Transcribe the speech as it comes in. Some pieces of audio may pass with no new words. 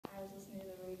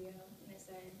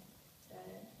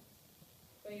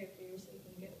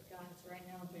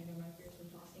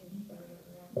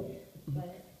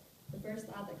first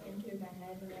thought that came to my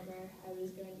head whenever I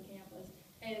was going to camp was,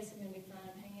 hey, this is going to be fun,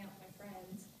 hanging out with my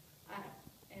friends.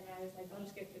 And I was like, I'll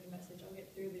just get through the message. I'll get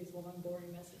through these long,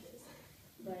 boring messages.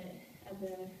 But at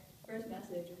the first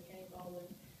message with Kenny Baldwin,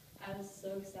 I was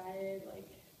so excited.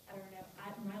 Like, I don't know.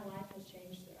 My life has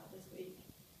changed throughout this week.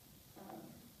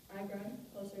 I've grown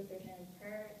closer through him.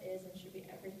 Prayer is and should be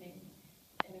everything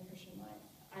in a Christian life.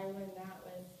 I learned that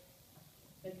with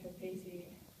Dr.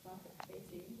 Casey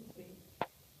this week.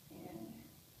 And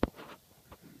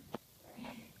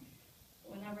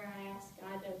whenever I asked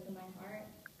God to open my heart,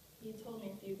 he told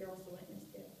me a few girls to witness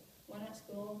to. One at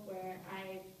school where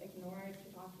I ignored to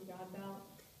talk to God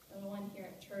about, and one here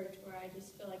at church where I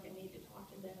just feel like I need to talk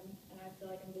to them, and I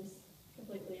feel like I'm just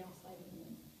completely outside of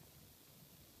them.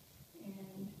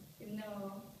 And even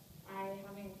though I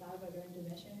haven't thought about going to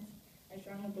missions, I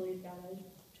strongly believe God has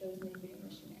chosen me to be a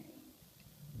missionary.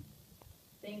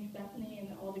 Thank Bethany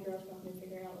and all the girls for helping me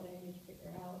figure out what I need to figure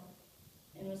out,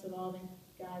 and most of all, thank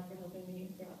God for helping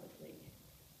me throughout this week.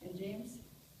 And James,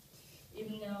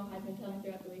 even though I've been telling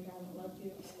throughout the week I haven't loved you,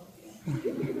 I love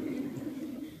you.